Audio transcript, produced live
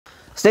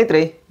ಸ್ನೇಹಿತರೆ,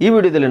 ಈ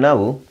ವಿಡಿಯೋದಲ್ಲಿ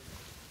ನಾವು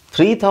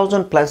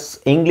 3000 ಪ್ಲಸ್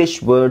ಇಂಗ್ಲಿಷ್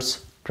ವರ್ಡ್ಸ್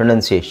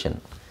ಪ್ರೊನೌನ್ಸಿಯೇಷನ್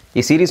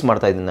ಈ ಸೀರೀಸ್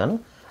ಮಾಡ್ತಾ ಇದ್ದೀನಿ ನಾನು.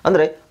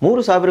 ಅಂದರೆ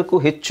 3000ಕ್ಕೂ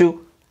ಹೆಚ್ಚು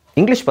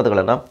ಇಂಗ್ಲಿಷ್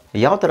ಪದಗಳನ್ನು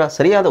ಯಾವ ಥರ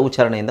ಸರಿಯಾದ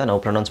ಉಚ್ಚಾರಣೆಯಿಂದ ನಾವು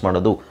ಪ್ರೊನೌನ್ಸ್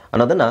ಮಾಡೋದು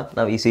ಅನ್ನೋದನ್ನು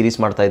ನಾವು ಈ ಸೀರೀಸ್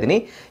ಮಾಡ್ತಾ ಇದ್ದೀನಿ.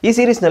 ಈ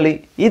ಸೀರೀಸ್ನಲ್ಲಿ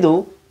ಇದು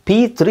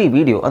P3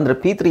 ವಿಡಿಯೋ, ಅಂದರೆ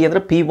P3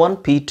 ಅಂದರೆ P1,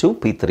 P2,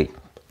 P3.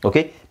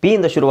 Okay, P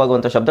ಇಂದ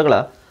ಶುರುವಾಗುವಂಥ ಶಬ್ದಗಳ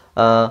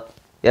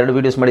 2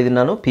 ವೀಡಿಯೋಸ್ ಮಾಡಿದ್ದೀನಿ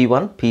ನಾನು,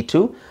 P1,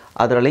 P2.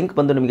 ಅದರ ಲಿಂಕ್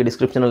ಬಂದು ನಿಮಗೆ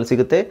ಡಿಸ್ಕ್ರಿಪ್ಷನಲ್ಲಿ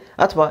ಸಿಗುತ್ತೆ,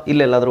 ಅಥವಾ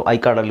ಇಲ್ಲೆಲ್ಲಾದರೂ ಐ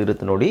ಕಾರ್ಡಲ್ಲಿ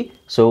ಇರುತ್ತೆ ನೋಡಿ.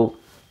 ಸೊ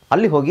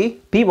ಅಲ್ಲಿ ಹೋಗಿ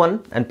P1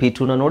 ಆ್ಯಂಡ್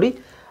P2ನ ನೋಡಿ.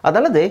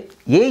 ಅದಲ್ಲದೆ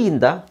ಎ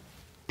ಇಂದ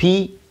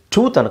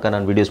P2 ತನಕ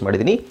ನಾನು ವೀಡಿಯೋಸ್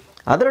ಮಾಡಿದ್ದೀನಿ.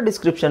 ಅದರ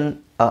ಡಿಸ್ಕ್ರಿಪ್ಷನ್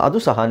ಅದು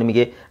ಸಹ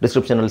ನಿಮಗೆ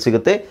ಡಿಸ್ಕ್ರಿಪ್ಷನಲ್ಲಿ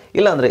ಸಿಗುತ್ತೆ,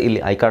 ಇಲ್ಲಾಂದರೆ ಇಲ್ಲಿ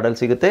ಐ ಕಾರ್ಡಲ್ಲಿ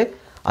ಸಿಗುತ್ತೆ.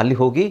 ಅಲ್ಲಿ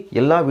ಹೋಗಿ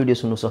ಎಲ್ಲ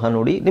ವೀಡಿಯೋಸನ್ನು ಸಹ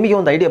ನೋಡಿ. ನಿಮಗೆ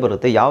ಒಂದು ಐಡಿಯಾ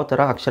ಬರುತ್ತೆ ಯಾವ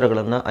ಥರ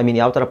ಅಕ್ಷರಗಳನ್ನು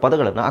ಯಾವ ಥರ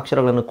ಪದಗಳನ್ನು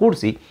ಅಕ್ಷರಗಳನ್ನು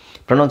ಕೂಡಿಸಿ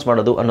ಪ್ರೊನೌನ್ಸ್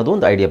ಮಾಡೋದು ಅನ್ನೋದು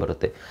ಒಂದು ಐಡಿಯಾ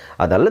ಬರುತ್ತೆ.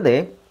 ಅದಲ್ಲದೆ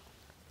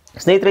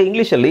ಸ್ನೇಹಿತರೆ,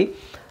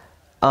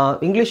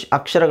 ಇಂಗ್ಲೀಷ್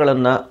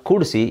ಅಕ್ಷರಗಳನ್ನು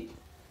ಕೂಡಿಸಿ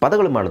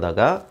ಪದಗಳು ಮಾಡಿದಾಗ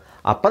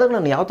ಆ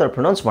ಪದಗಳನ್ನು ಯಾವ ಥರ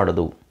ಪ್ರೊನೌನ್ಸ್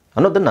ಮಾಡೋದು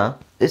ಅನ್ನೋದನ್ನು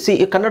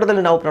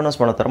ಕನ್ನಡದಲ್ಲಿ ನಾವು ಪ್ರೊನೌನ್ಸ್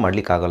ಮಾಡೋ ಥರ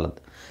ಮಾಡಲಿಕ್ಕಾಗಲ್ಲ.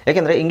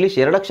 ಯಾಕೆಂದರೆ ಇಂಗ್ಲೀಷ್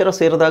 2 ಅಕ್ಷರ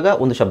ಸೇರಿದಾಗ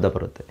ಒಂದು ಶಬ್ದ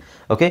ಬರುತ್ತೆ.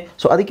 ಓಕೆ,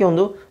 ಸೊ ಅದಕ್ಕೆ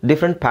ಒಂದು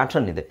ಡಿಫ್ರೆಂಟ್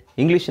ಪ್ಯಾಟ್ರನ್ ಇದೆ.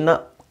 ಇಂಗ್ಲೀಷನ್ನು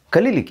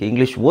ಕಲೀಲಿಕ್ಕೆ,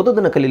 ಇಂಗ್ಲೀಷ್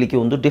ಓದೋದನ್ನು ಕಲೀಲಿಕ್ಕೆ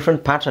ಒಂದು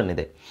ಡಿಫ್ರೆಂಟ್ ಪ್ಯಾಟ್ರನ್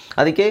ಇದೆ.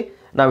 ಅದಕ್ಕೆ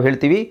ನಾವು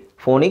ಹೇಳ್ತೀವಿ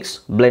phonics,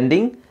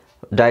 blending,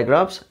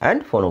 diagrams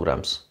and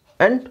phonograms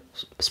and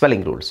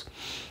spelling rules.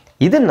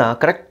 ಇದನ್ನು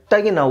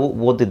ಕರೆಕ್ಟಾಗಿ ನಾವು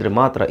ಓದಿದ್ರೆ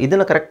ಮಾತ್ರ,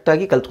 ಇದನ್ನು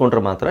ಕರೆಕ್ಟಾಗಿ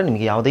ಕಲ್ತ್ಕೊಂಡ್ರೆ ಮಾತ್ರ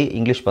ನಿಮಗೆ ಯಾವುದೇ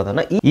ಇಂಗ್ಲೀಷ್ ಪದನ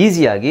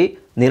ಈಸಿಯಾಗಿ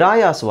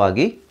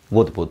ನಿರಾಯಾಸವಾಗಿ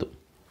ಓದ್ಬೋದು.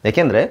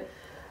 ಯಾಕೆಂದರೆ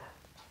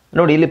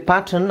ನೋಡಿ, ಇಲ್ಲಿ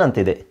ಪ್ಯಾಟರ್ನ್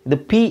ಅಂತಿದೆ, ಇದು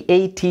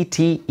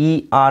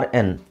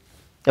PATTERN.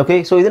 ಓಕೆ,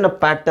 ಸೊ ಇದನ್ನು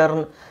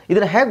ಪ್ಯಾಟರ್ನ್,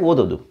 ಇದನ್ನು ಹೇಗೆ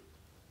ಓದೋದು?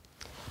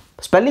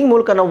 ಸ್ಪೆಲ್ಲಿಂಗ್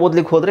ಮೂಲಕ ನಾವು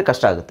ಓದಲಿಕ್ಕೆ ಹೋದರೆ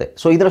ಕಷ್ಟ ಆಗುತ್ತೆ.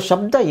 ಸೊ ಇದರ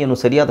ಶಬ್ದ ಏನು,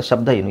 ಸರಿಯಾದ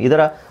ಶಬ್ದ ಏನು,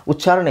 ಇದರ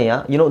ಉಚ್ಚಾರಣೆಯ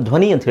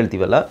ಧ್ವನಿ ಅಂತ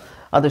ಹೇಳ್ತೀವಲ್ಲ,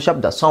 ಅದು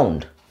ಶಬ್ದ,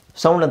 ಸೌಂಡ್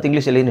ಅಂತ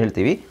ಇಂಗ್ಲೀಷಲ್ಲಿ ಏನು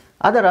ಹೇಳ್ತೀವಿ,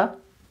 ಅದರ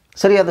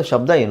ಸರಿಯಾದ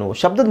ಶಬ್ದ ಏನು,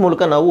 ಶಬ್ದದ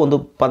ಮೂಲಕ ನಾವು ಒಂದು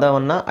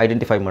ಪದವನ್ನು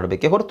ಐಡೆಂಟಿಫೈ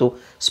ಮಾಡಬೇಕೆ ಹೊರತು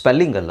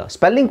ಸ್ಪೆಲ್ಲಿಂಗ್ ಅಲ್ಲ.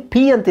 ಸ್ಪೆಲ್ಲಿಂಗ್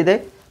P ಅಂತಿದೆ,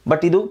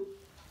 ಬಟ್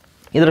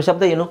ಇದರ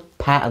ಶಬ್ದ ಏನು,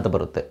 ಫ್ಯಾ ಅಂತ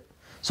ಬರುತ್ತೆ.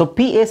 ಸೊ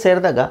PA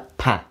ಸೇರಿದಾಗ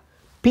ಫ್ಯಾ,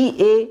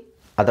 PA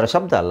ಅದರ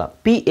ಶಬ್ದ ಅಲ್ಲ,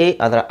 PA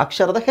ಅದರ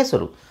ಅಕ್ಷರದ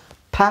ಹೆಸರು,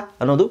 ಫ್ಯಾ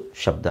ಅನ್ನೋದು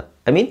ಶಬ್ದ,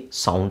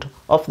 sound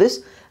of this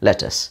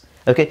letters.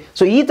 Okay,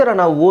 so ಈ ಥರ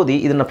ನಾವು ಓದಿ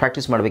ಇದನ್ನು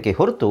ಪ್ರಾಕ್ಟೀಸ್ ಮಾಡಬೇಕೆ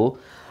ಹೊರತು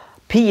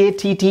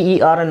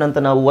PATTERN ಅಂತ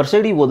ನಾವು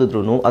ವರ್ಷಿಡೀ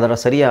ಓದಿದ್ರೂ ಅದರ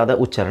ಸರಿಯಾದ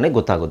ಉಚ್ಚಾರಣೆ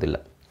ಗೊತ್ತಾಗೋದಿಲ್ಲ.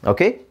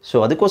 ಓಕೆ, ಸೊ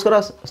ಅದಕ್ಕೋಸ್ಕರ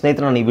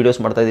ಸ್ನೇಹಿತರೆ ನಾನು ಈ ವಿಡಿಯೋಸ್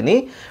ಮಾಡ್ತಾ ಇದ್ದೀನಿ.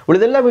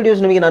 ಉಳಿದೆಲ್ಲ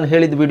ವೀಡಿಯೋಸ್ ನಿಮಗೆ ನಾನು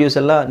ಹೇಳಿದ ವೀಡಿಯೋಸ್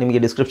ಎಲ್ಲ ನಿಮಗೆ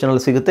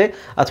ಡಿಸ್ಕ್ರಿಪ್ಷನಲ್ಲಿ ಸಿಗುತ್ತೆ,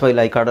 ಅಥವಾ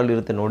ಇಲ್ಲ ಐ ಕಾರ್ಡಲ್ಲಿ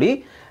ಇರುತ್ತೆ ನೋಡಿ.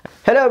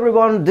 Hello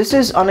everyone, this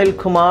is Anil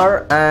Kumar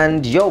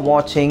and you are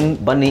watching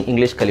ಬನ್ನಿ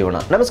ಇಂಗ್ಲೀಷ್ ಕಲಿಯೋಣ.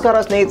 ನಮಸ್ಕಾರ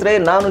ಸ್ನೇಹಿತರೆ,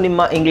 ನಾನು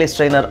ನಿಮ್ಮ ಇಂಗ್ಲೀಷ್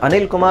ಟ್ರೈನರ್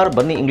ಅನಿಲ್ ಕುಮಾರ್.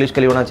 ಬನ್ನಿ ಇಂಗ್ಲೀಷ್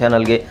ಕಲಿಯೋಣ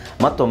ಚಾನಲ್ಗೆ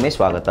ಮತ್ತೊಮ್ಮೆ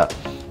ಸ್ವಾಗತ.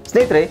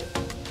 ಸ್ನೇಹಿತರೆ,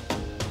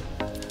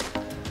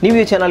 ನೀವು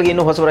ಈ ಚಾನಲ್ಗೆ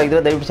ಇನ್ನೂ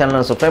ಹೊಸಬರಾಗಿದ್ದರೆ ದಯವಿಟ್ಟು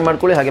ಚಾನಲ್ನ ಸಬ್ಸ್ಕ್ರೈಬ್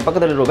ಮಾಡ್ಕೊಳ್ಳಿ. ಹಾಗೆ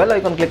ಪಕ್ಕದಲ್ಲಿರೋ ಬೆಲ್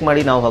ಐಕಾನ್ ಕ್ಲಿಕ್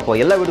ಮಾಡಿ ನಾವು ಹಾಕುವ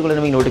ಎಲ್ಲ ವೀಡಿಯೋಗಳು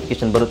ನಿಮಗೆ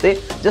ನೋಟಿಫಿಕೇಶನ್ ಬರುತ್ತೆ.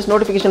 ಜಸ್ಟ್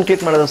ನೋಟಿಫಿಕೇಶನ್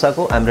ಕ್ಲಿಕ್ ಮಾಡಿದ್ರೆ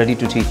ಸಾಕು, I am ready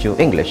to teach you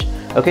English.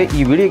 Okay,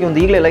 ಈ ವಿಡಿಯೋಗೆ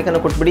ಒಂದು ಈಗಲೇ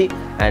ಲೈಕನ್ನು ಕೊಟ್ಬಿಡಿ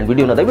ಆ್ಯಂಡ್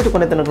ವಿಡಿಯೋನ ದಯವಿಟ್ಟು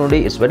ಕೊನೆ ತನಕ ನೋಡಿ.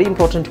 It's very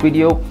important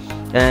video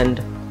and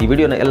ಈ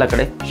ವಿಡಿಯೋನ ಎಲ್ಲ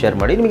ಕಡೆ ಶೇರ್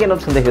ಮಾಡಿ. ನಿಮಗೆ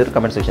ಏನಾದರೂ ಸಂದೇಹ ಇದ್ದರೆ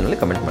ಕಮೆಂಟ್ ಸೆಕ್ಷನಲ್ಲಿ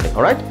ಕಮೆಂಟ್ ಮಾಡಿ.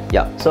 All right,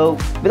 yeah, so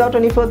without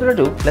any further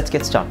ಅಡು let's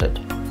get started.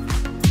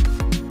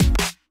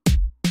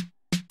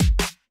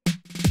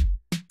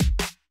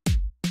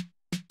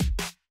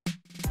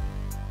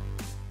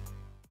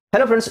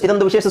 Hello friends,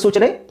 ಇದೊಂದು ವಿಶೇಷ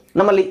ಸೂಚನೆ.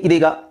 ನಮ್ಮಲ್ಲಿ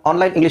ಇದೀಗ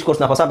ಆನ್ಲೈನ್ ಇಂಗ್ಲಿಷ್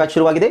ಕೋರ್ಸ್ನ ಹೊಸ ಬ್ಯಾಚ್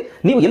ಶುರುವಾಗಿದೆ.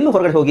 ನೀವು ಎಲ್ಲೂ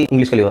ಹೊರಗಡೆ ಹೋಗಿ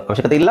ಇಂಗ್ಲಿಷ್ ಕಲಿಯುವ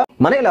ಅವಶ್ಯಕತೆ ಇಲ್ಲ.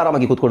 ಮನೆಯಲ್ಲಿ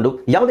ಆರಾಮಾಗಿ ಕೂತ್ಕೊಂಡು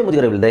ಯಾವುದೇ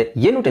ಮುಜುಗರವಿಲ್ಲದೆ,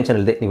 ಏನೂ ಟೆನ್ಷನ್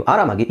ಇಲ್ಲದೆ ನೀವು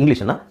ಆರಾಮಾಗಿ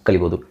ಇಂಗ್ಲೀಷನ್ನು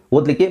ಕಲಿಬಹುದು.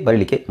 ಓದಲಿಕ್ಕೆ,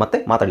 ಬರೀಲಿಕ್ಕೆ ಮತ್ತೆ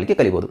ಮಾತಾಡಲಿಕ್ಕೆ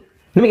ಕಲಿಬಹುದು.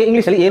 ನಿಮಗೆ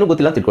ಇಂಗ್ಲೀಷಲ್ಲಿ ಏನು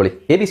ಗೊತ್ತಿಲ್ಲ ಅಂತ ತಿಳ್ಕೊಳ್ಳಿ,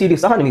 ABCD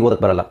ಸಹ ನಿಮಗೆ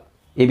ಓದಕ್ಕೆ ಬರಲ್ಲ.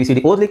 ABCD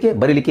ಓದಲಿಕ್ಕೆ,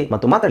 ಬರೀಲಿಕ್ಕೆ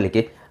ಮತ್ತು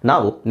ಮಾತಾಡಲಿಕ್ಕೆ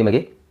ನಾವು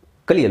ನಿಮಗೆ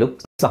ಕಲಿಯಲು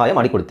ಸಹಾಯ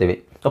ಮಾಡಿಕೊಡುತ್ತೇವೆ.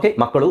 ಓಕೆ,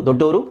 ಮಕ್ಕಳು,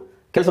 ದೊಡ್ಡವರು,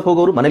 ಕೆಲಸಕ್ಕೆ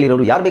ಹೋಗೋರು,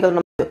 ಮನೆಯಲ್ಲಿರೋರು ಯಾರು ಬೇಕಾದರೂ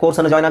ನಮ್ಮ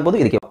ಕೋರ್ಸನ್ನು ಜಾಯ್ನ್ ಆಗ್ಬೋದು.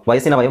 ಇದಕ್ಕೆ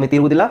ವಯಸ್ಸಿನ ವಯೋಮಿತಿ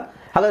ಇರುವುದಿಲ್ಲ.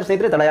 ಹಾಗಾದರೆ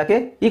ಸ್ನೇಹಿತರೆ, ತಡ ಯಾಕೆ,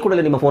 ಈ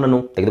ಕೂಡಲೇ ನಿಮ್ಮ ಫೋನನ್ನು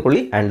ತೆಗೆದುಕೊಳ್ಳಿ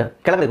ಆ್ಯಂಡ್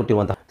ಕೆಳಗಡೆ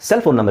ಕೊಟ್ಟಿರುವಂತಹ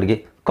ಸೆಲ್ ಫೋನ್ ನಂಬರ್ಗೆ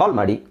ಕಾಲ್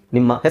ಮಾಡಿ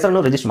ನಿಮ್ಮ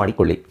ಹೆಸರನ್ನು ರಿಜಿಸ್ಟರ್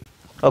ಮಾಡಿಕೊಳ್ಳಿ.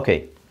 ಓಕೆ,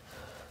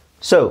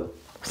 ಸೊ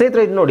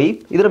ಸ್ನೇಹಿತರೆ, ಇದು ನೋಡಿ,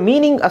 ಇದರ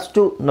ಮೀನಿಂಗ್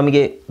ಅಷ್ಟು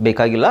ನಮಗೆ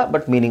ಬೇಕಾಗಿಲ್ಲ,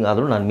 ಬಟ್ ಮೀನಿಂಗ್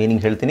ಆದರೂ ನಾನು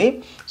ಮೀನಿಂಗ್ ಹೇಳ್ತೀನಿ.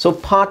 ಸೊ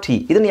ಪಾರ್ಟಿ,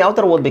 ಇದನ್ನು ಯಾವ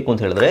ಥರ ಓದಬೇಕು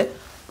ಅಂತ ಹೇಳಿದ್ರೆ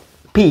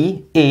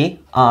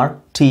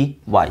PARTY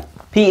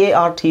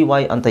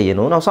ಅಂತ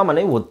ಏನು ನಾವು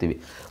ಸಾಮಾನ್ಯವಾಗಿ ಓದ್ತೀವಿ.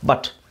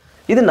 ಬಟ್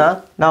ಇದನ್ನು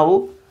ನಾವು,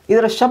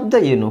 ಇದರ ಶಬ್ದ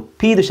ಏನು,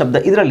 ಪಿದು ಶಬ್ದ,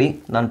 ಇದರಲ್ಲಿ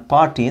ನಾನು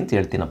ಪಾರ್ಟಿ ಅಂತ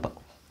ಹೇಳ್ತೀನಪ್ಪ.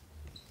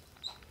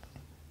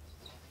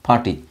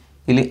 ಪಾರ್ಟಿ,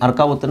 ಇಲ್ಲಿ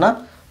ಅರ್ಕಾವತ್ತನ್ನು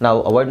ನಾವು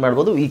ಅವಾಯ್ಡ್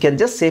ಮಾಡ್ಬೋದು. You can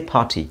just say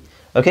party.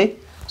 Okay,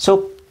 so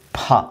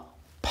ಫ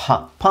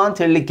ಅಂತ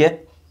ಹೇಳಲಿಕ್ಕೆ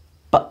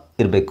ಪ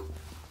ಇರಬೇಕು.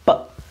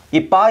 ಈ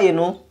ಪ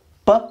ಏನು,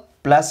 ಪ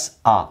ಪ್ಲಸ್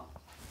ಆ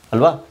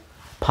ಅಲ್ವಾ,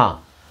 ಫ.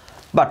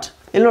 ಬಟ್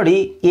ಇಲ್ಲಿ ನೋಡಿ,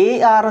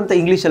 AR ಅಂತ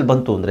ಇಂಗ್ಲೀಷಲ್ಲಿ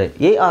ಬಂತು ಅಂದರೆ,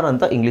 AR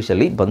ಅಂತ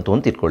ಇಂಗ್ಲೀಷಲ್ಲಿ ಬಂತು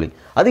ಅಂತ ಇಟ್ಕೊಳ್ಳಿ.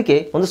 ಅದಕ್ಕೆ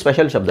ಒಂದು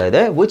ಸ್ಪೆಷಲ್ ಶಬ್ದ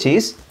ಇದೆ, ವಿಚ್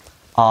ಈಸ್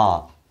ಆ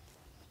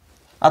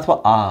ಅಥವಾ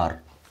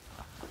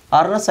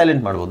ಆರ್ನ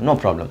ಸೈಲೆಂಟ್ ಮಾಡ್ಬೋದು, no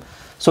problem.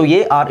 So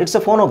AR, it's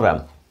a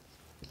phonogram.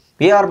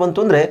 AR ಬಂತು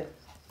ಅಂದರೆ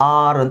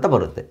ಆರ್ ಅಂತ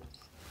ಬರುತ್ತೆ.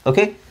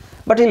 ಓಕೆ,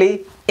 ಬಟ್ ಇಲ್ಲಿ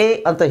ಎ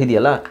ಅಂತ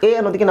ಇದೆಯಲ್ಲ, ಎ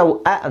ಅನ್ನೋದಕ್ಕೆ ನಾವು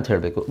ಆ ಅಂತ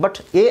ಹೇಳಬೇಕು. But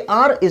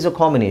AR is a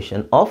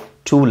combination of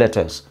 2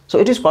 letters, so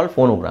it is called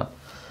phonogram.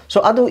 So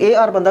ಅದು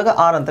AR ಬಂದಾಗ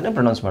ಆರ್ ಅಂತಲೇ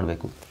ಪ್ರೊನೌನ್ಸ್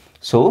ಮಾಡಬೇಕು.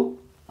 ಸೊ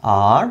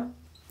ಆರ್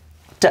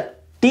ಟ,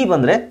 ಟಿ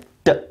ಬಂದರೆ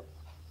ಟ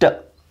ಟ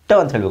ಟ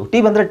ಅಂತ ಹೇಳಬೇಕು.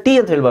 ಟಿ ಬಂದರೆ ಟಿ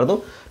ಅಂತ ಹೇಳಬಾರ್ದು,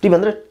 ಟಿ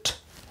ಬಂದರೆ ಟ್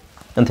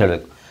ಅಂತ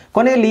ಹೇಳಬೇಕು.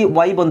 ಕೊನೆಯಲ್ಲಿ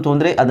ವೈ ಬಂತು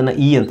ಅಂದರೆ ಅದನ್ನು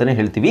ಇ ಅಂತಲೇ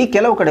ಹೇಳ್ತೀವಿ,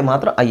 ಕೆಲವು ಕಡೆ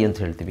ಮಾತ್ರ ಐ ಅಂತ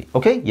ಹೇಳ್ತೀವಿ.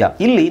 ಓಕೆ,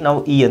 ಇಲ್ಲಿ ನಾವು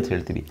ಇ ಅಂತ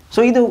ಹೇಳ್ತೀವಿ. ಸೊ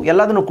ಇದು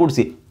ಎಲ್ಲದನ್ನು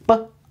ಕೂಡಿಸಿ ಪ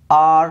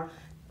ಆರ್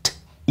ಟ್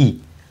ಇ,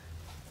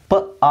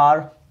 ಪ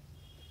ಆರ್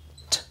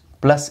ಟ್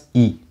ಪ್ಲಸ್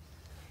ಇ,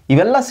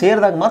 ಇವೆಲ್ಲ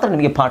ಸೇರಿದಾಗ ಮಾತ್ರ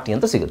ನಿಮಗೆ ಪಾರ್ಟಿ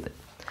ಅಂತ ಸಿಗುತ್ತೆ.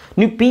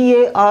 ನೀವು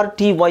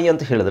PARTY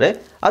ಅಂತ ಹೇಳಿದ್ರೆ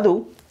ಅದು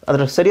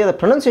ಅದರ ಸರಿಯಾದ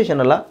ಪ್ರೊನೌನ್ಸಿಯೇಷನ್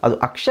ಅಲ್ಲ, ಅದು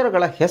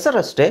ಅಕ್ಷರಗಳ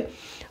ಹೆಸರಷ್ಟೇ.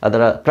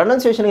 ಅದರ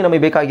ಪ್ರೊನೌನ್ಸಿಯೇಷನ್ಗೆ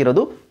ನಮಗೆ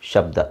ಬೇಕಾಗಿರೋದು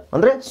ಶಬ್ದ,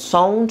 ಅಂದರೆ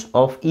sound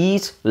of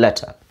each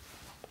letter.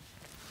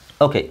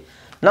 Okay,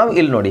 ನಾವು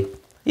ಇಲ್ಲಿ ನೋಡಿ,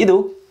 ಇದು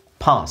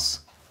ಪಾಸ್,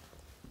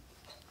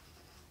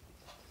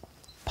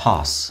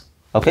 ಪಾಸ್.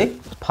 Okay,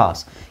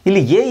 pass.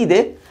 ಇಲ್ಲಿ ಎ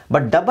ಇದೆ,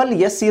 ಬಟ್ ಡಬಲ್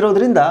ಎಸ್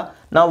ಇರೋದ್ರಿಂದ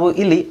ನಾವು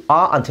ಇಲ್ಲಿ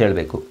ಆ ಅಂತ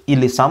ಹೇಳಬೇಕು.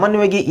 ಇಲ್ಲಿ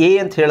ಸಾಮಾನ್ಯವಾಗಿ ಎ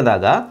ಅಂತ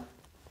ಹೇಳಿದಾಗ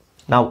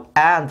ನಾವು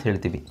ಆ ಅಂತ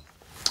ಹೇಳ್ತೀವಿ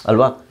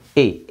ಅಲ್ವಾ.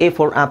 A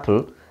for apple,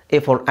 A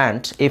for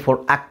ant, A for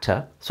actor.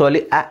 So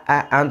ಅಲ್ಲಿ ಆ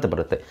ಅಂತ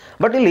ಬರುತ್ತೆ.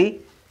 ಬಟ್ ಇಲ್ಲಿ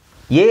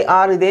ಎ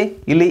ಆರ್ ಇದೆ,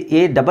 ಇಲ್ಲಿ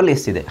ಎ ಡಬಲ್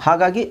ಎಸ್ ಇದೆ,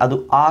 ಹಾಗಾಗಿ ಅದು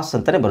ಆಸ್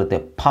ಅಂತಲೇ ಬರುತ್ತೆ.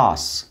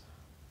 ಪಾಸ್,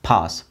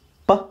 ಪಾಸ್,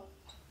 ಪ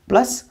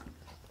ಪ್ಲಸ್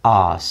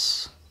ಆಸ್,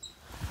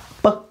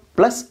 ಪ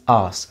ಪ್ಲಸ್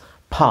ಆಸ್,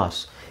 ಪಾಸ್.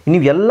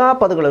 ನೀವು ಎಲ್ಲ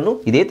ಪದಗಳನ್ನು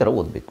ಇದೇ ಥರ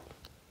ಓದಬೇಕು.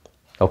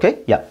 ಓಕೆ,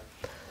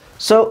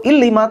 ಸೊ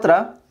ಇಲ್ಲಿ ಮಾತ್ರ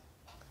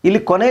ಇಲ್ಲಿ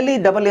ಕೊನೆಯಲ್ಲಿ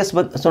ಡಬಲ್ ಎಸ್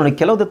ನೋಡಿ,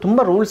 ಕೆಲವುದು ತುಂಬ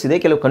ರೂಲ್ಸ್ ಇದೆ,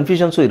 ಕೆಲವು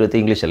ಕನ್ಫ್ಯೂಷನ್ಸು ಇರುತ್ತೆ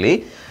ಇಂಗ್ಲೀಷಲ್ಲಿ.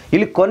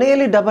 ಇಲ್ಲಿ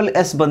ಕೊನೆಯಲ್ಲಿ ಡಬಲ್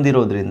ಎಸ್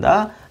ಬಂದಿರೋದ್ರಿಂದ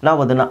ನಾವು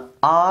ಅದನ್ನು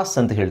ಆಸ್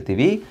ಅಂತ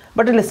ಹೇಳ್ತೀವಿ.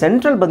 ಬಟ್ ಇಲ್ಲಿ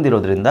ಸೆಂಟ್ರಲ್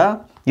ಬಂದಿರೋದ್ರಿಂದ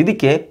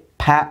ಇದಕ್ಕೆ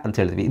ಫ್ಯಾ ಅಂತ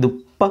ಹೇಳ್ತೀವಿ. ಇದು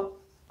ಪ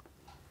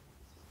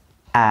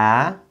ಆ.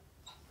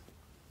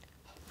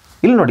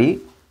 ಇಲ್ಲಿ ನೋಡಿ,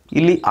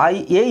 ಇಲ್ಲಿ ಐ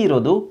ಎ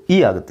ಇರೋದು ಇ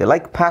ಆಗುತ್ತೆ,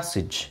 ಲೈಕ್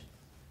ಪ್ಯಾಸೇಜ್,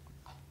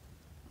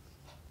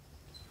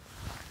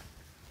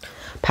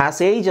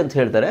 ಪ್ಯಾಸೇಜ್ ಅಂತ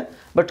ಹೇಳ್ತಾರೆ.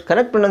 ಬಟ್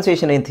ಕರೆಕ್ಟ್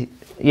ಪ್ರೊನೌನ್ಸಿಯೇಷನ್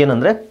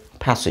ಏನಂದರೆ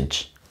ಪ್ಯಾಸೇಜ್,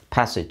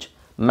 ಪ್ಯಾಸೇಜ್,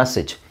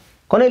 ಮೆಸೇಜ್.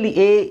 ಕೊನೆಯಲ್ಲಿ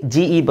ಎ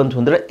ಜಿ ಇ ಬಂತು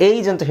ಅಂದರೆ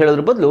ಏಜ್ ಅಂತ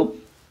ಹೇಳೋದ್ರ ಬದಲು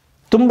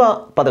ತುಂಬ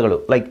ಪದಗಳು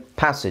ಲೈಕ್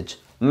ಪ್ಯಾಸೇಜ್,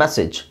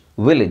 ಮೆಸೇಜ್,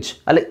 ವಿಲೇಜ್,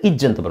 ಅಲ್ಲೇ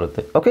ಇಜ್ ಅಂತ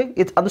ಬರುತ್ತೆ. ಓಕೆ,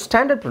 ಅದು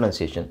ಸ್ಟ್ಯಾಂಡರ್ಡ್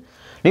ಪ್ರೊನೌನ್ಸಿಯೇಷನ್.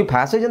 ನೀವು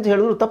ಪ್ಯಾಸೇಜ್ ಅಂತ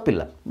ಹೇಳಿದ್ರು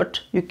ತಪ್ಪಿಲ್ಲ, but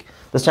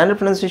the standard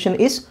pronunciation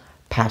is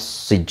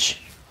passage.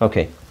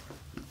 Okay,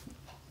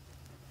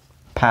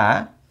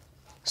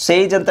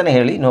 passage ಅಂತಲೇ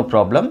ಹೇಳಿ, no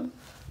problem.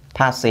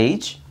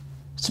 Passage,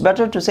 it's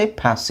better to say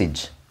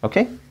passage.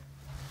 Okay,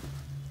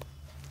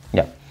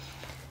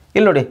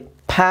 ಇಲ್ಲಿ ನೋಡಿ,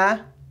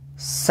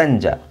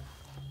 ಪ್ಯಾಸೆಂಜರ್,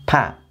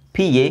 ಪ್ಯಾ,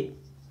 PA,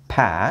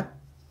 ಪ್ಯಾ,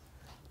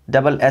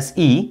 ಡಬಲ್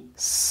SE,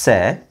 ಸೆ,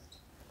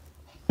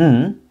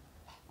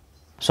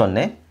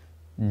 ಸೊನ್ನೆ,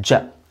 ಜ.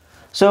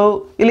 ಸೊ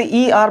ಇಲ್ಲಿ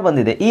ಇ ಆರ್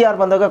ಬಂದಿದೆ. ಇ ಆರ್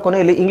ಬಂದಾಗ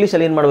ಕೊನೆಯಲ್ಲಿ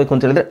ಇಂಗ್ಲೀಷಲ್ಲಿ ಏನು ಮಾಡಬೇಕು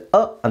ಅಂತ ಹೇಳಿದ್ರೆ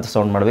ಅಂತ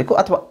ಸೌಂಡ್ ಮಾಡಬೇಕು,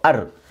 ಅಥವಾ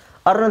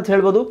ಅರ್ ಅಂತ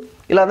ಹೇಳ್ಬೋದು,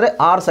 ಇಲ್ಲಾಂದರೆ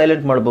ಆರ್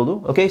ಸೈಲೆಂಟ್ ಮಾಡ್ಬೋದು.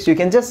 Okay, so you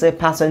can just say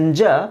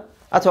passenger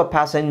ಅಥವಾ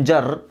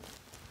ಪ್ಯಾಸೆಂಜರ್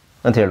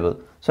ಅಂತ ಹೇಳ್ಬೋದು.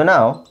 ಸೊ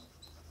ನಾವು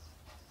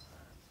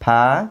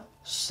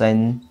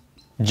ಪ್ಯಾಸೆಂಜರ್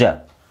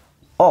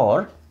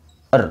ಆರ್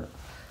ಅರ್,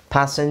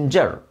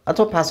 ಪ್ಯಾಸೆಂಜರ್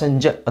ಅಥವಾ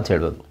ಪ್ಯಾಸೆಂಜರ್ ಅಂತ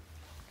ಹೇಳ್ಬೋದು.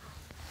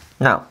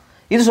 ನಾವು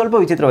ಇದು ಸ್ವಲ್ಪ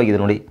ವಿಚಿತ್ರವಾಗಿದೆ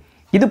ನೋಡಿ,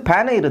 ಇದು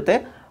ಪ್ಯಾನೇ ಇರುತ್ತೆ,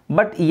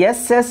 ಬಟ್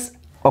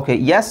ಓಕೆ,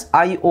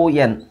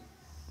 SION,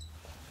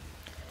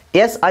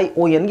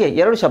 SIONಗೆ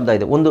ಎರಡು ಶಬ್ದ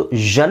ಇದೆ, ಒಂದು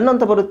ಜನ್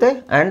ಅಂತ ಬರುತ್ತೆ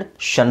ಆ್ಯಂಡ್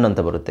ಶನ್ ಅಂತ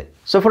ಬರುತ್ತೆ.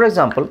 So for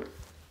example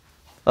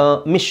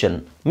mission,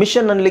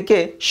 mission ಅನ್ನಲಿಕ್ಕೆ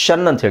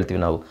ಶನ್ ಅಂತ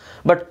ಹೇಳ್ತೀವಿ ನಾವು.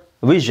 ಬಟ್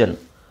ವಿಷನ್,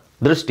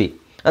 ದೃಷ್ಟಿ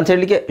ಅಂತ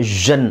ಹೇಳಲಿಕ್ಕೆ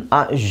ಜನ್,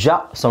 ಆ ಜ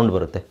ಸೌಂಡ್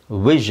ಬರುತ್ತೆ,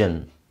 vision.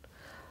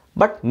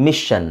 But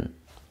mission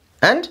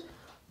and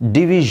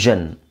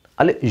division,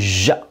 ಅಲ್ಲಿ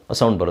ಜ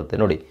ಸೌಂಡ್ ಬರುತ್ತೆ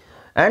ನೋಡಿ.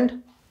 ಆ್ಯಂಡ್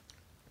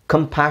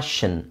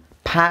ಕಂಪ್ಯಾಷನ್,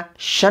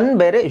 ಪ್ಯಾಷನ್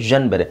ಬೇರೆ,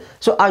 ಜನ್ ಬೇರೆ.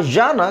 ಸೊ ಆ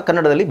ಜಾನ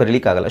ಕನ್ನಡದಲ್ಲಿ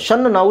ಬರೀಲಿಕ್ಕಾಗಲ್ಲ,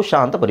 ಶನ್ ನಾವು ಶಾ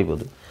ಅಂತ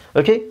ಬರಿಬೋದು.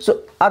 ಓಕೆ, ಸೊ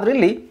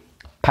ಅದರಲ್ಲಿ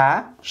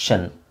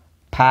ಪ್ಯಾಷನ್,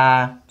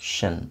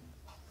 ಪ್ಯಾಷನ್,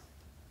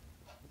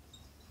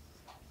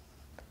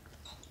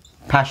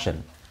 ಫ್ಯಾಷನ್,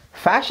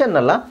 ಫ್ಯಾಷನ್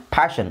ಅಲ್ಲ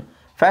ಫ್ಯಾಷನ್.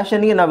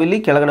 ಫ್ಯಾಷನ್ಗೆ ನಾವಿಲ್ಲಿ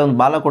ಕೆಳಗಡೆ ಒಂದು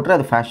ಬಾಲ ಕೊಟ್ಟರೆ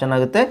ಅದು ಫ್ಯಾಷನ್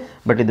ಆಗುತ್ತೆ.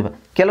 ಬಟ್ ಇದು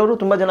ಕೆಲವರು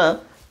ತುಂಬ ಜನ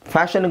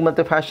ಫ್ಯಾಷನ್ಗೆ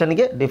ಮತ್ತು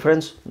ಫ್ಯಾಷನ್ಗೆ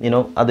ಡಿಫ್ರೆನ್ಸ್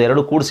ಅದು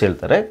ಎರಡು ಕೂಡಿಸಿ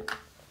ಹೇಳ್ತಾರೆ,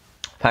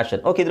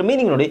 ಫ್ಯಾಷನ್. ಓಕೆ, ಇದ್ರ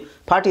ಮೀನಿಂಗ್ ನೋಡಿ,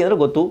 ಪಾರ್ಟಿ ಅಂದರೆ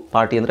ಗೊತ್ತು,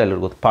 ಪಾರ್ಟಿ ಅಂದರೆ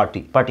ಎಲ್ಲರಿಗೂ ಗೊತ್ತು,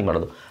 ಪಾರ್ಟಿ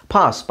ಮಾಡೋದು.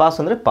 ಪಾಸ್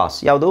ಅಂದರೆ ಪಾಸ್,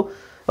 ಯಾವುದು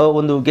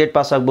ಒಂದು ಗೇಟ್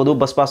ಪಾಸ್ ಆಗ್ಬೋದು,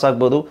 ಬಸ್ ಪಾಸ್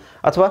ಆಗ್ಬೋದು,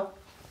 ಅಥವಾ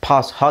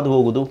ಪಾಸ್ ಹಾದು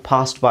ಹೋಗೋದು,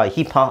 ಫಾಸ್ಟ್ ಬಾಯ್.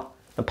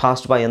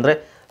 ಫಾಸ್ಟ್ ಬಾಯ್ ಅಂದರೆ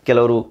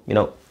ಕೆಲವರು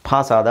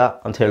ಪಾಸ್ ಆದ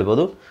ಅಂತ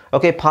ಹೇಳ್ಬೋದು.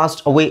 ಓಕೆ,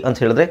 ಫಾಸ್ಟ್ ಅವೇ ಅಂತ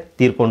ಹೇಳಿದ್ರೆ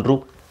ತೀರ್ಕೊಂಡ್ರು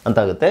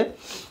ಅಂತಾಗುತ್ತೆ.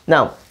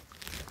 ನಾವು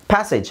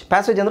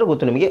ಪ್ಯಾಸೇಜ್ ಅಂದರೆ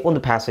ಗೊತ್ತು ನಿಮಗೆ, ಒಂದು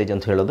ಪ್ಯಾಸೇಜ್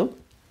ಅಂತ ಹೇಳೋದು.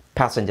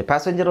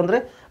 ಪ್ಯಾಸೆಂಜರ್ ಅಂದರೆ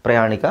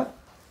ಪ್ರಯಾಣಿಕ.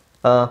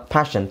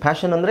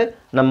 ಪ್ಯಾಷನ್ ಅಂದರೆ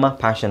ನಮ್ಮ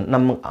ಪ್ಯಾಷನ್,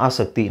 ನಮ್ಮ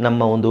ಆಸಕ್ತಿ,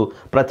 ನಮ್ಮ ಒಂದು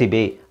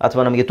ಪ್ರತಿಭೆ,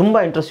 ಅಥವಾ ನಮಗೆ ತುಂಬ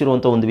ಇಂಟ್ರೆಸ್ಟ್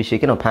ಇರುವಂಥ ಒಂದು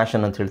ವಿಷಯಕ್ಕೆ ನಾವು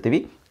ಪ್ಯಾಷನ್ ಅಂತ ಹೇಳ್ತೀವಿ.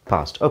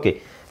 ಫಾಸ್ಟ್. ಓಕೆ,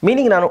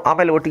 ಮೀನಿಂಗ್ ನಾನು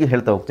ಆಮೇಲೆ ಒಟ್ಟಿಗೆ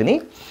ಹೇಳ್ತಾ ಹೋಗ್ತೀನಿ.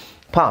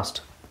 ಫಾಸ್ಟ್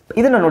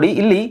ಇದನ್ನು ನೋಡಿ,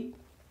 ಇಲ್ಲಿ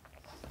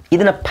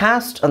ಇದನ್ನು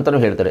ಫಾಸ್ಟ್ ಅಂತಲೂ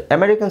ಹೇಳ್ತಾರೆ.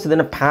 ಅಮೆರಿಕನ್ಸ್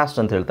ಇದನ್ನು ಫಾಸ್ಟ್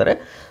ಅಂತ ಹೇಳ್ತಾರೆ,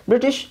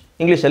 ಬ್ರಿಟಿಷ್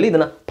ಇಂಗ್ಲೀಷಲ್ಲಿ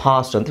ಇದನ್ನು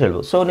ಫಾಸ್ಟ್ ಅಂತ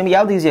ಹೇಳ್ಬೋದು. ಸೊ ನಿಮ್ಗೆ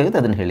ಯಾವುದು ಈಸಿ ಆಗುತ್ತೆ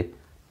ಅದನ್ನು ಹೇಳಿ.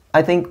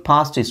 I think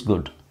fast is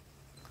good.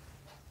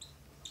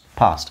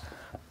 Fast,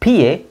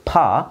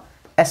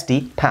 PAST,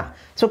 ಫ್ಯಾ.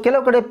 So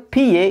ಕೆಲವು ಕಡೆ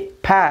PA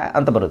ಫ್ಯಾ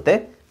ಅಂತ ಬರುತ್ತೆ,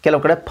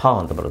 ಕೆಲವು ಕಡೆ ಫಾ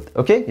ಅಂತ ಬರುತ್ತೆ.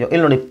 ಓಕೆ,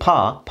 ಇಲ್ಲಿ ನೋಡಿ,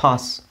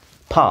 pass,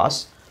 ಫ್ಯಾ,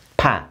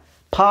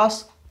 pass,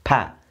 ಫ್ಯಾ,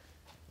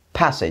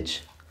 passage,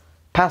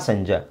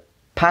 passenger,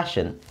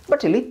 passion.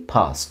 But ಇಲ್ಲಿ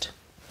ಫಾಸ್ಟ್.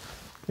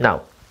 ನಾವು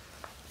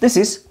ದಿಸ್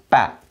ಈಸ್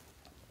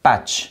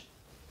ಪ್ಯಾಚ್.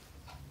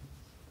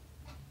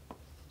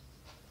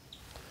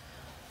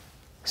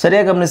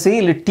 ಸರಿಯಾಗಿ ಗಮನಿಸಿ,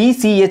 ಇಲ್ಲಿ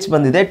TCH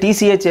ಬಂದಿದೆ.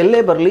 TCH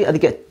ಎಲ್ಲೇ ಬರಲಿ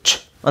ಅದಕ್ಕೆ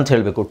ಅಂತ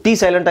ಹೇಳಬೇಕು. ಟಿ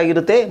ಸೈಲೆಂಟ್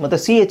ಆಗಿರುತ್ತೆ ಮತ್ತು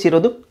ಸಿ ಎಚ್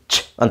ಇರೋದು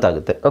ಛ್ ಅಂತ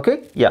ಆಗುತ್ತೆ. ಓಕೆ,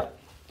 ಯಾ.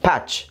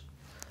 ಪ್ಯಾಚ್.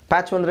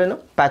 ಪ್ಯಾಚ್ ಅಂದ್ರೇನು?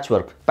 ಪ್ಯಾಚ್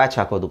ವರ್ಕ್, ಪ್ಯಾಚ್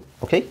ಹಾಕೋದು.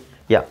 ಓಕೆ,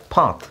 ಯಾ.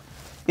 ಪಾತ್.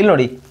 ಇಲ್ಲಿ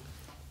ನೋಡಿ,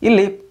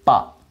 ಇಲ್ಲಿ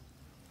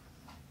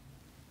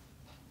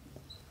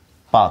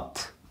ಪಾತ್.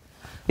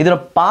 ಇದರ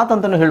ಪಾತ್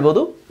ಅಂತಲೂ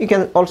ಹೇಳ್ಬೋದು. You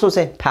can also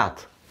say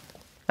path.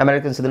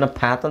 Americans ಇದನ್ನು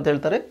ಪ್ಯಾತ್ ಅಂತ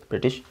ಹೇಳ್ತಾರೆ,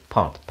 British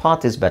path.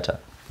 Path is better.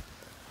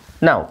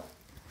 ನಾವು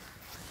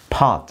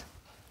ಪಾತ್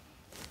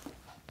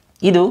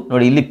ಇದು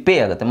ನೋಡಿ, ಇಲ್ಲಿ ಪೇ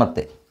ಆಗುತ್ತೆ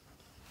ಮತ್ತೆ.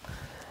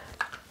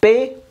 ಪೇ,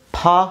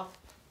 ಫಾ,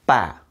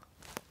 ಪ್ಯಾ,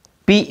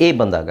 ಪಿ ಎ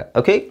ಬಂದಾಗ.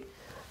 ಓಕೆ,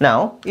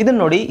 ನಾವು ಇದನ್ನು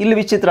ನೋಡಿ, ಇಲ್ಲಿ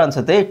ವಿಚಿತ್ರ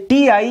ಅನಿಸುತ್ತೆ.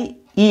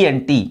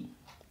 TIENT.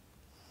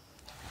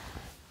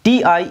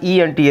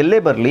 TIENT ಎಲ್ಲೇ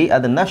ಬರಲಿ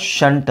ಅದನ್ನು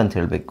ಶಂಟ್ ಅಂತ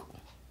ಹೇಳಬೇಕು.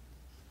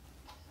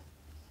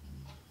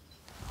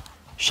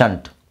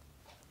 Shunt.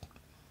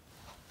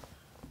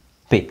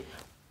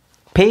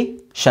 Pay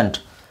shunt.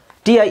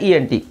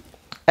 TIENT.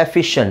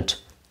 Efficient,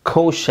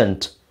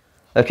 quotient.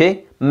 Okay,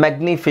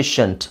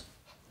 magnificent.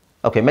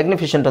 Okay,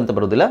 magnificent ಅಂತ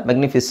ಬರೋದಿಲ್ಲ,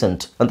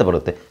 ಮ್ಯಾಗ್ನಿಫಿಸೆಂಟ್ ಅಂತ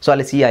ಬರುತ್ತೆ. ಸೊ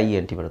ಅಲ್ಲಿ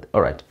CIENT ಬರುತ್ತೆ.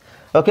 ಆಲ್ರೈಟ್.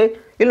 ಓಕೆ,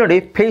 ಇಲ್ಲಿ ನೋಡಿ,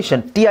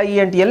 ಪೇಷಂಟ್.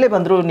 TIENT ಎಲ್ಲೇ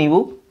ಬಂದರೂ ನೀವು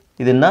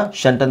ಇದನ್ನು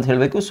ಶಂಟ್ ಅಂತ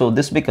ಹೇಳಬೇಕು. So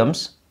this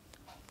becomes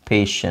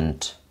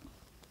patient.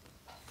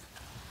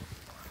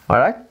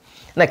 All right.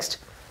 Next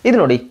ಇದು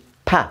ನೋಡಿ,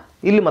 ಫ್ಯಾ.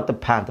 ಇಲ್ಲಿ ಮತ್ತೆ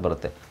ಫ್ಯಾ ಅಂತ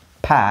ಬರುತ್ತೆ.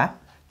 ಫ್ಯಾ,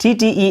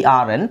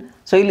 TTERN.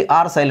 ಸೊ ಇಲ್ಲಿ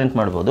ಆರ್ ಸೈಲೆಂಟ್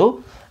ಮಾಡ್ಬೋದು.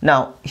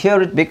 ನಾವು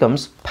here it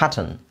becomes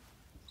pattern.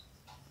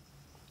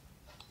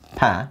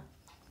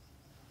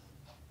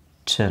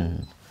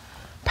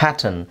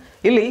 Pattern.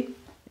 ಇಲ್ಲಿ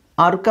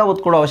ಅರ್ಕ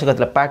ಒತ್ಕೊಳ್ಳೋ ಅವಶ್ಯಕತೆ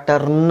ಇಲ್ಲ,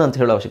 ಪ್ಯಾಟರ್ನ್ ಅಂತ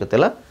ಹೇಳೋ ಅವಶ್ಯಕತೆ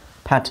ಇಲ್ಲ.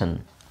 ಪ್ಯಾಟರ್ನ್.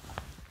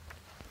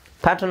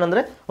 ಪ್ಯಾಟರ್ನ್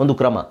ಅಂದರೆ ಒಂದು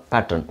ಕ್ರಮ,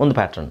 ಪ್ಯಾಟರ್ನ್, ಒಂದು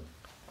ಪ್ಯಾಟರ್ನ್.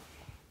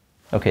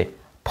 Okay,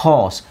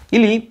 pass.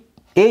 ಇಲ್ಲಿ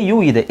AU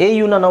ಇದೆ.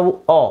 AUನ ನಾವು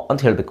ಅಂತ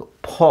ಹೇಳಬೇಕು.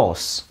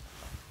 ಪಾಸ್.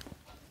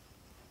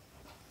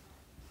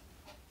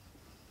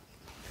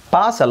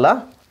 ಪಾಸ್ ಅಲ್ಲ,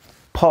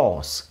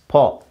 ಪಾಸ್.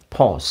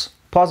 ಪಾಸ್.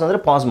 ಪಾಸ್ ಅಂದರೆ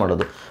ಪಾಸ್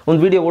ಮಾಡೋದು. ಒಂದು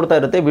ವಿಡಿಯೋ ಓಡ್ತಾ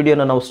ಇರುತ್ತೆ,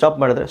 ವಿಡಿಯೋನ ನಾವು ಸ್ಟಾಪ್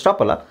ಮಾಡಿದ್ರೆ,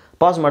 ಸ್ಟಾಪ್ ಅಲ್ಲ,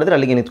 ಪಾಸ್ ಮಾಡಿದ್ರೆ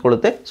ಅಲ್ಲಿಗೆ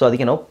ನಿಂತ್ಕೊಳ್ಳುತ್ತೆ. ಸೊ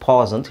ಅದಕ್ಕೆ ನಾವು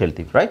ಪಾಸ್ ಅಂತ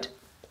ಹೇಳ್ತೀವಿ. ರೈಟ್.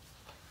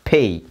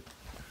 ಪೇ.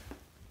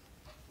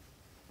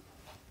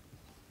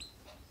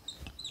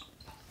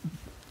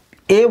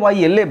 AY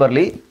ಎಲ್ಲೇ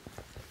ಬರಲಿ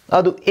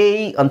ಅದು A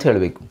ಅಂತ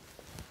ಹೇಳಬೇಕು.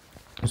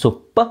 So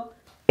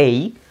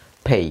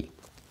pay.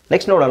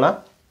 ನೆಕ್ಸ್ಟ್ ನೋಡೋಣ,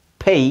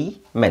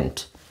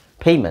 ಪೇಮೆಂಟ್.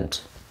 ಪೇಮೆಂಟ್.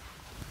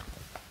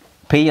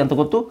 ಪೇ ಅಂತ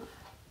ಗೊತ್ತು.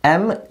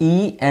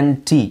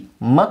 MENT.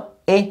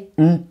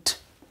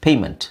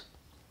 ಪೇಮೆಂಟ್.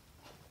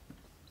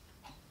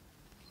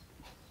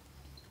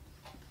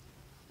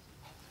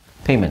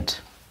 ಪೇಮೆಂಟ್.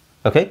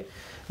 ಓಕೆ,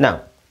 ನಾವು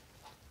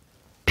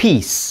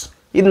ಪೀಸ್.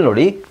 ಇದನ್ನು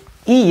ನೋಡಿ,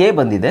 EA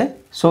ಬಂದಿದೆ.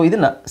 ಸೊ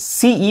ಇದನ್ನು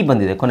CE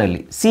ಬಂದಿದೆ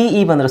ಕೊನೆಯಲ್ಲಿ.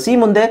 CE ಬಂದರೆ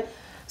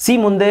ಸಿ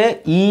ಮುಂದೆ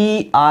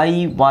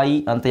EIY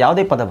ಅಂತ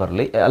ಯಾವುದೇ ಪದ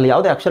ಬರಲಿ, ಅಲ್ಲಿ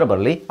ಯಾವುದೇ ಅಕ್ಷರ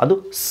ಬರಲಿ, ಅದು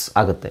ಸ್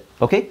ಆಗುತ್ತೆ.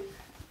 Okay,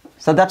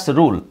 so that's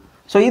rule.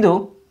 So ಇದು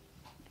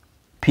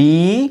ಪಿ,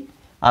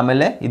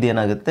 ಆಮೇಲೆ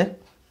ಇದೇನಾಗುತ್ತೆ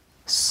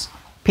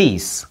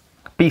ಪೀಸ್.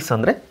 ಪೀಸ್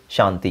ಅಂದರೆ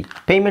ಶಾಂತಿ.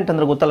 ಪೇಮೆಂಟ್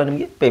ಅಂದರೆ ಗೊತ್ತಲ್ಲ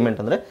ನಿಮಗೆ? ಪೇಮೆಂಟ್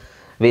ಅಂದರೆ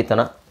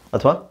ವೇತನ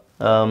ಅಥವಾ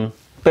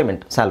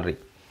ಪೇಮೆಂಟ್, ಸ್ಯಾಲ್ರಿ.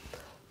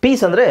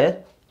 ಪೀಸ್ ಅಂದರೆ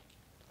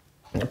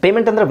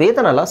ಪೇಮೆಂಟ್ ಅಂದರೆ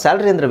ವೇತನ ಅಲ್ಲ,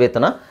 ಸ್ಯಾಲ್ರಿ ಅಂದರೆ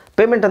ವೇತನ.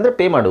 ಪೇಮೆಂಟ್ ಅಂದರೆ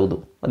ಪೇ ಮಾಡುವುದು.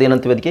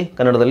 ಅದೇನಂತೀವಿ ಅದಕ್ಕೆ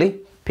ಕನ್ನಡದಲ್ಲಿ?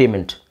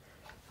 ಪೇಮೆಂಟ್.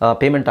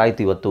 ಪೇಮೆಂಟ್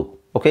ಆಯಿತು ಇವತ್ತು,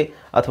 ಓಕೆ,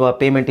 ಅಥವಾ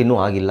ಪೇಮೆಂಟ್ ಇನ್ನೂ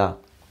ಆಗಿಲ್ಲ,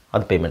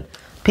 ಅದು ಪೇಮೆಂಟ್.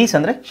 ಪೀಸ್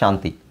ಅಂದರೆ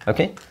ಶಾಂತಿ.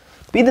 ಓಕೆ,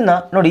 ಇದನ್ನು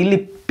ನೋಡಿ, ಇಲ್ಲಿ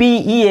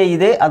PEA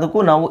ಇದೆ, ಅದಕ್ಕೂ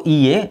ನಾವು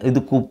EA,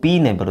 ಇದಕ್ಕೂ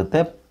ಪಿನೇ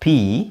ಬರುತ್ತೆ. ಪಿ,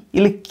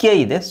 ಇಲ್ಲಿ K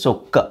ಇದೆ, ಸೊ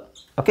ಕ.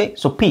 Okay,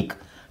 so peak.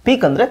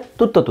 ಪೀಕ್ ಅಂದರೆ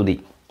ತುತ್ತ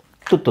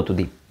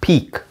ತುದಿ.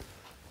 ಪೀಕ್.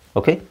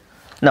 ಓಕೆ,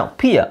 ನಾವು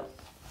ಪಿಯ.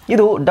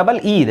 ಇದು ಡಬಲ್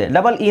E ಇದೆ.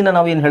 ಡಬಲ್ ಇನ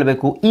ನಾವು ಏನು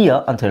ಹೇಳಬೇಕು? ಇಯ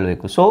ಅಂತ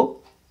ಹೇಳಬೇಕು. ಸೊ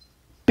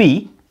ಪಿ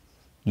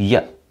ಯ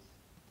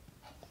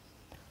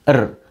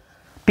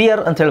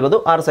ಪಿಯರ್ ಅಂತ ಹೇಳ್ಬೋದು.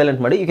 ಆರ್ ಸೈಲೆಂಟ್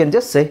ಮಾಡಿ, ಯು ಕ್ಯಾನ್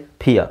ಜಸ್ಟ್ ಸೇ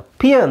ಪಿಯ.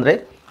 ಪಿಯ ಅಂದರೆ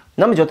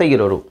ನಮ್ಮ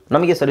ಜೊತೆಗಿರೋರು,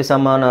 ನಮಗೆ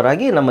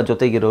ಸರಿಸಮಾನರಾಗಿ ನಮ್ಮ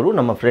ಜೊತೆಗಿರೋರು,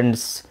 ನಮ್ಮ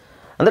ಫ್ರೆಂಡ್ಸ್.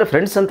 ಅಂದರೆ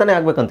ಫ್ರೆಂಡ್ಸ್ ಅಂತಲೇ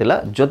ಆಗಬೇಕಂತಿಲ್ಲ,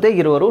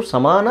 ಜೊತೆಗಿರೋರು,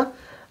 ಸಮಾನ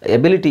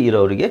ಎಬಿಲಿಟಿ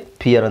ಇರೋರಿಗೆ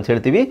ಪಿಯರ್ ಅಂತ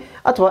ಹೇಳ್ತೀವಿ.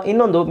 ಅಥವಾ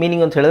ಇನ್ನೊಂದು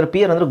ಮೀನಿಂಗ್ ಅಂತ ಹೇಳಿದ್ರೆ,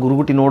 ಪಿಯರ್ ಅಂದರೆ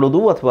ಗುರುಗುಟಿ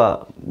ನೋಡೋದು, ಅಥವಾ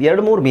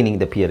 2-3 ಮೀನಿಂಗ್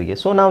ಇದೆ ಪಿಯರ್ಗೆ.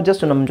 ಸೊ ನಾವು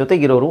ಜಸ್ಟ್ ನಮ್ಮ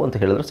ಜೊತೆಗಿರೋರು ಅಂತ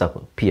ಹೇಳಿದ್ರೆ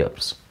ಸಾಕು,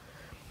 ಪಿಯರ್ಸ್.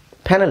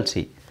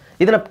 ಪೆನಲ್ಟಿ.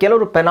 ಇದನ್ನು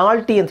ಕೆಲವರು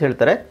ಪೆನಾಲ್ಟಿ ಅಂತ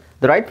ಹೇಳ್ತಾರೆ.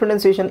 The right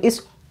pronunciation is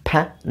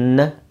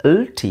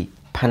penalty.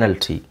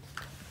 Penalty.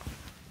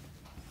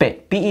 Pay,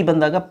 PE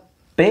ಬಂದಾಗ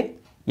ಪೆ,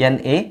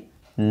 NA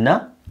ನ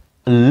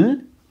ಲ್,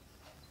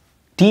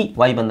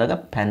 TY ಬಂದಾಗ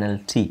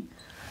ಪೆನಲ್ಟಿ.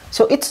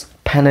 So it's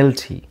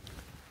penalty.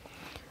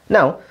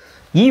 ನಾವು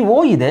EO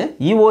ಇದೆ.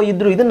 EO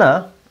ಇದ್ದರೂ ಇದನ್ನು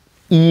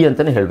E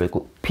ಅಂತಲೇ ಹೇಳಬೇಕು.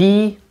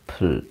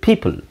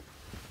 ಪೀಪಲ್.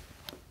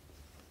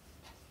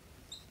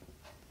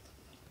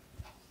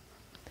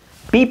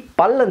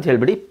 ಪೀಪಲ್ ಅಂತ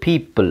ಹೇಳ್ಬಿಡಿ,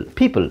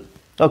 ಪೀಪಲ್.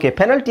 ಓಕೆ,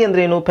 ಪೆನಲ್ಟಿ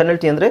ಅಂದರೆ ಏನು?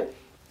 ಪೆನಲ್ಟಿ ಅಂದರೆ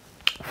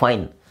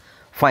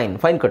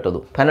ಫೈನ್ ಕಟ್ಟೋದು,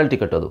 ಪೆನಲ್ಟಿ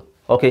ಕಟ್ಟೋದು.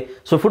 ಓಕೆ,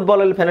 ಸೊ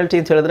ಫುಟ್ಬಾಲಲ್ಲಿ ಪೆನಲ್ಟಿ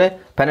ಅಂತ ಹೇಳಿದ್ರೆ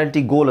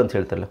ಪೆನಲ್ಟಿ ಗೋಲ್ ಅಂತ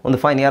ಹೇಳ್ತಾರಲ್ಲ, ಒಂದು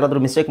ಫೈನ್. ಯಾರಾದರೂ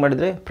ಮಿಸ್ಟೇಕ್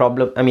ಮಾಡಿದರೆ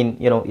ಪ್ರಾಬ್ಲಮ್,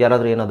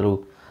 ಯಾರಾದರೂ ಏನಾದರೂ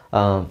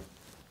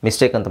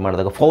ಮಿಸ್ಟೇಕ್ ಅಂತ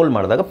ಮಾಡಿದಾಗ, ಫೌಲ್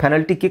ಮಾಡಿದಾಗ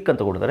ಪೆನಲ್ಟಿ ಕಿಕ್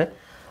ಅಂತ ಕೊಡ್ತಾರೆ,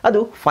 ಅದು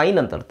ಫೈನ್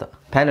ಅಂತ ಅರ್ಥ,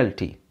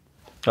 ಪೆನಲ್ಟಿ.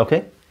 ಓಕೆ,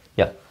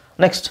 ಯಾ.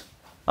 ನೆಕ್ಸ್ಟ್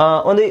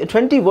ಒಂದು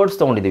 20 ವರ್ಡ್ಸ್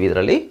ತೊಗೊಂಡಿದ್ದೀವಿ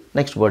ಇದರಲ್ಲಿ.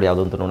 ನೆಕ್ಸ್ಟ್ ವರ್ಡ್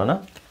ಯಾವುದು ಅಂತ ನೋಡೋಣ.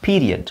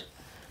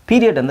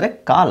 ಪೀರಿಯಡ್ ಅಂದರೆ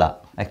ಕಾಲ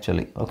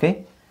ಆ್ಯಕ್ಚುಲಿ. ಓಕೆ,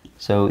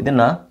 ಸೊ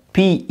ಇದನ್ನು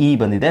PE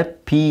ಬಂದಿದೆ,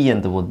 P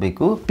ಅಂತ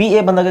ಓದಬೇಕು.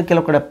 PA ಬಂದಾಗ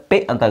ಕೆಲವು ಕಡೆ ಪೆ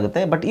ಅಂತ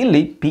ಆಗುತ್ತೆ, ಬಟ್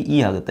ಇಲ್ಲಿ PE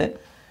ಆಗುತ್ತೆ.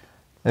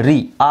 ರಿ,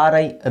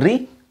 RI ರಿ,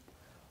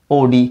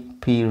 OD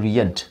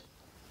ಪೀರಿಯಡ್.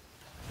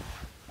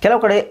 ಕೆಲವು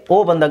ಕಡೆ ಓ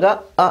ಬಂದಾಗ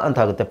ಅ ಅಂತ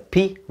ಆಗುತ್ತೆ,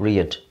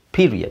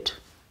 ಪೀರಿಯಡ್.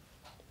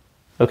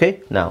 ಓಕೆ,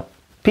 ನಾವು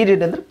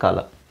ಪೀರಿಯಡ್ ಅಂದರೆ ಕಾಲ.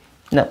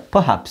 ನಾ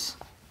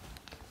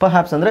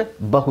ಪರ್ಹ್ಯಾಪ್ಸ್ ಅಂದರೆ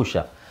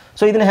ಬಹುಶಃ.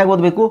 ಸೊ ಇದನ್ನು ಹೇಗೆ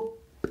ಓದಬೇಕು?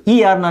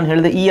 ER ನಾನು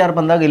ಹೇಳಿದೆ, ER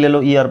ಬಂದಾಗ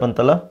ಇಲ್ಲೆಲ್ಲೋ ER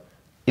ಬಂತಲ್ಲ,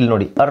 ಇಲ್ಲಿ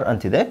ನೋಡಿ ಅರ್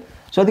ಅಂತಿದೆ.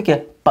 ಸೊ ಅದಕ್ಕೆ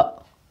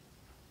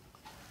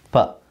ಪ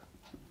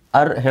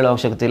ಅರ್ ಹೇಳೋ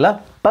ಅವಶ್ಯಕತೆ ಇಲ್ಲ.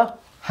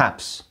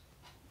 ಹ್ಯಾಪ್ಸ್,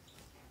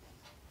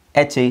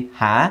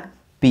 HA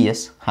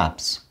PS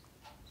ಹ್ಯಾಪ್ಸ್.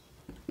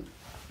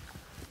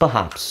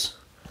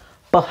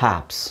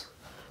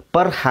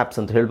 ಪರ್ಹ್ಯಾಪ್ಸ್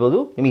ಅಂತ ಹೇಳ್ಬೋದು.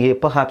 ನಿಮಗೆ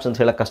ಪರ್ಹ್ಯಾಪ್ಸ್ ಅಂತ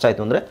ಹೇಳೋಕ್ಕೆ ಕಷ್ಟ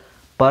ಆಯಿತು ಅಂದರೆ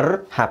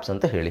ಪರ್ಹ್ಯಾಪ್ಸ್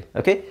ಅಂತ ಹೇಳಿ.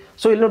 ಓಕೆ,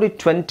 ಸೊ ಇಲ್ಲಿ ನೋಡಿ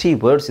 20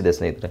 ವರ್ಡ್ಸ್ ಇದೆ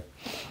ಸ್ನೇಹಿತರೆ.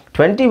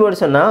 20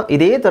 ವರ್ಡ್ಸನ್ನು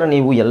ಇದೇ ಥರ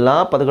ನೀವು ಎಲ್ಲ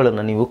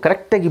ಪದಗಳನ್ನು ನೀವು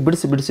ಕರೆಕ್ಟಾಗಿ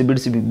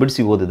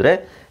ಬಿಡಿಸಿ ಓದಿದ್ರೆ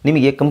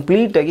ನಿಮಗೆ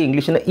ಕಂಪ್ಲೀಟಾಗಿ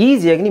ಇಂಗ್ಲೀಷನ್ನು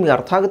ಈಸಿಯಾಗಿ ನಿಮಗೆ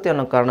ಅರ್ಥ ಆಗುತ್ತೆ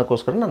ಅನ್ನೋ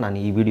ಕಾರಣಕ್ಕೋಸ್ಕರ ನಾನು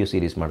ಈ ವಿಡಿಯೋ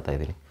ಸೀರೀಸ್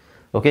ಮಾಡ್ತಾಯಿದ್ದೀನಿ.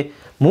 ಓಕೆ,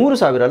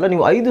 3000 ಅಲ್ಲ,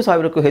 ನೀವು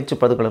 5000ಕ್ಕೂ ಹೆಚ್ಚು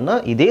ಪದಗಳನ್ನು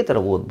ಇದೇ ಥರ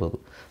ಓದ್ಬೋದು.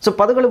 ಸೊ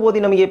ಪದಗಳು ಓದಿ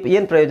ನಮಗೆ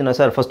ಏನು ಪ್ರಯೋಜನ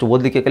ಸರ್? ಫಸ್ಟ್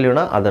ಓದಲಿಕ್ಕೆ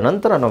ಕಲಿಯೋಣ, ಅದ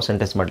ನಂತರ ನಾವು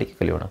ಸೆಂಟೆನ್ಸ್ ಮಾಡಲಿಕ್ಕೆ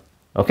ಕಲಿಯೋಣ.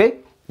 ಓಕೆ,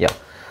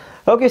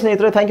 ಓಕೆ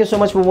ಸ್ನೇಹಿತರೆ, thank you so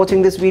much for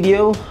watching this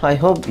video. I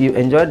hope you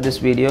enjoyed this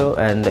video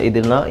and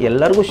ಇದನ್ನು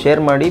ಎಲ್ಲರಿಗೂ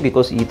ಶೇರ್ ಮಾಡಿ.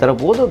 ಬಿಕಾಸ್ ಈ ಥರ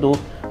ಓದೋದು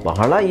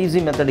ಬಹಳ ಈಸಿ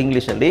ಮೆಥಡ್.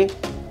 ಇಂಗ್ಲೀಷಲ್ಲಿ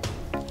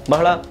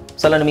ಬಹಳ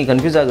ಸಲ ನಿಮಗೆ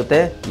ಕನ್ಫ್ಯೂಸ್ ಆಗುತ್ತೆ,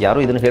 ಯಾರೂ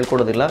ಇದನ್ನು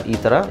ಹೇಳ್ಕೊಡೋದಿಲ್ಲ. ಈ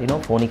ಥರ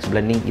ಫೋನಿಕ್ಸ್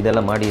ಬ್ಲೆಂಡಿಂಗ್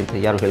ಇದೆಲ್ಲ ಮಾಡಿ ಅಂತ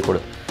ಯಾರು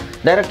ಹೇಳ್ಕೊಡೋದು.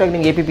 ಡೈರೆಕ್ಟಾಗಿ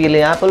ನಿಮಗೆ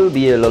APPLA apple,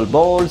 BLL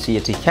ball,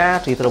 CAT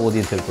cat ಈ ಥರ ಓದಿ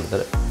ಅಂತ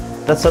ಹೇಳ್ಕೊಡ್ತಾರೆ.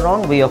 That's a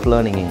wrong way of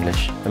learning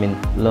English.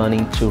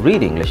 Learning to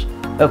read English.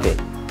 Okay,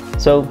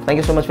 so thank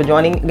you so much for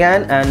joining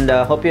again and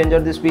hope you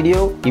enjoy this video.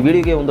 ಈ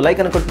ವಿಡಿಯೋಗೆ ಒಂದು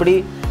ಲೈಕನ್ನು ಕೊಟ್ಬಿಡಿ.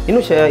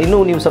 ಇನ್ನೂ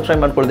ನೀವು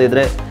ಸಬ್ಸ್ಕ್ರೈಬ್ ಮಾಡ್ಕೊಳ್ಳದೇ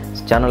ಇದ್ದರೆ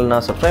ಚಾನಲ್ನ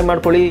ಸಬ್ಸ್ಕ್ರೈಬ್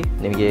ಮಾಡ್ಕೊಳ್ಳಿ.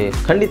 ನಿಮಗೆ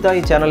ಖಂಡಿತ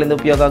ಈ ಚಾನಲಿಂದ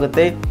ಉಪಯೋಗ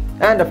ಆಗುತ್ತೆ.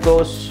 ಆ್ಯಂಡ್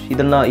ಅಫ್ಕೋರ್ಸ್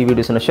ಈ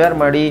ವಿಡಿಯೋಸನ್ನು ಶೇರ್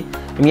ಮಾಡಿ.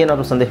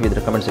 ನಿಮಗೇನಾದರೂ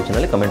ಸಂದೇಹವಿದ್ದರೆ ಕಮೆಂಟ್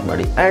ಸೆಕ್ಷನಲ್ಲಿ ಕಮೆಂಟ್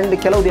ಮಾಡಿ. ಆ್ಯಂಡ್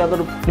ಕೆಲವು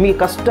ಯಾವುದಾದ್ರು ನಿಮಗೆ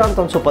ಕಷ್ಟ ಅಂತ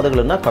ಅನಿಸೋ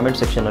ಪದಗಳನ್ನು ಕಮೆಂಟ್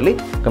ಸೆಕ್ಷನಲ್ಲಿ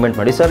ಕಮೆಂಟ್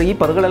ಮಾಡಿ. ಸರ್, ಈ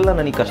ಪದಗಳೆಲ್ಲ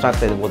ನನಗೆ ಕಷ್ಟ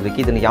ಆಗ್ತಾಯಿದೆ ಓದಲಿಕ್ಕೆ,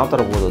 ಇದನ್ನು ಯಾವ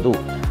ಥರ ಓದೋದು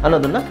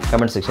ಅನ್ನೋದನ್ನು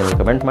ಕಮೆಂಟ್ ಸೆಕ್ಷನಲ್ಲಿ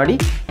ಕಮೆಂಟ್ ಮಾಡಿ.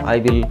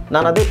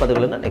 ನಾನು ಅದೇ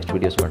ಪದಗಳನ್ನು ನೆಕ್ಸ್ಟ್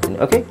ವೀಡಿಯೋಸ್ ಮಾಡ್ತೀನಿ.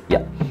 ಓಕೆ,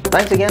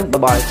 ಥ್ಯಾಂಕ್ಸ್ ಅಗೇನ್,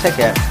 ಬಾಯ್, ಟೇಕ್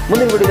ಕೇರ್.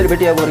 ಮುಂದಿನ ವಿಡಿಯೋದಲ್ಲಿ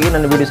ಭೇಟಿಯಾಗೋರಿಗೆ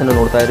ನನ್ನ ವೀಡಿಯೋಸನ್ನು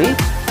ನೋಡ್ತಾ ಇರಿ.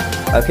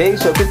 Okay,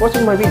 so keep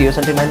watching my videos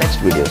until my next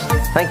videos.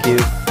 Thank you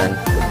and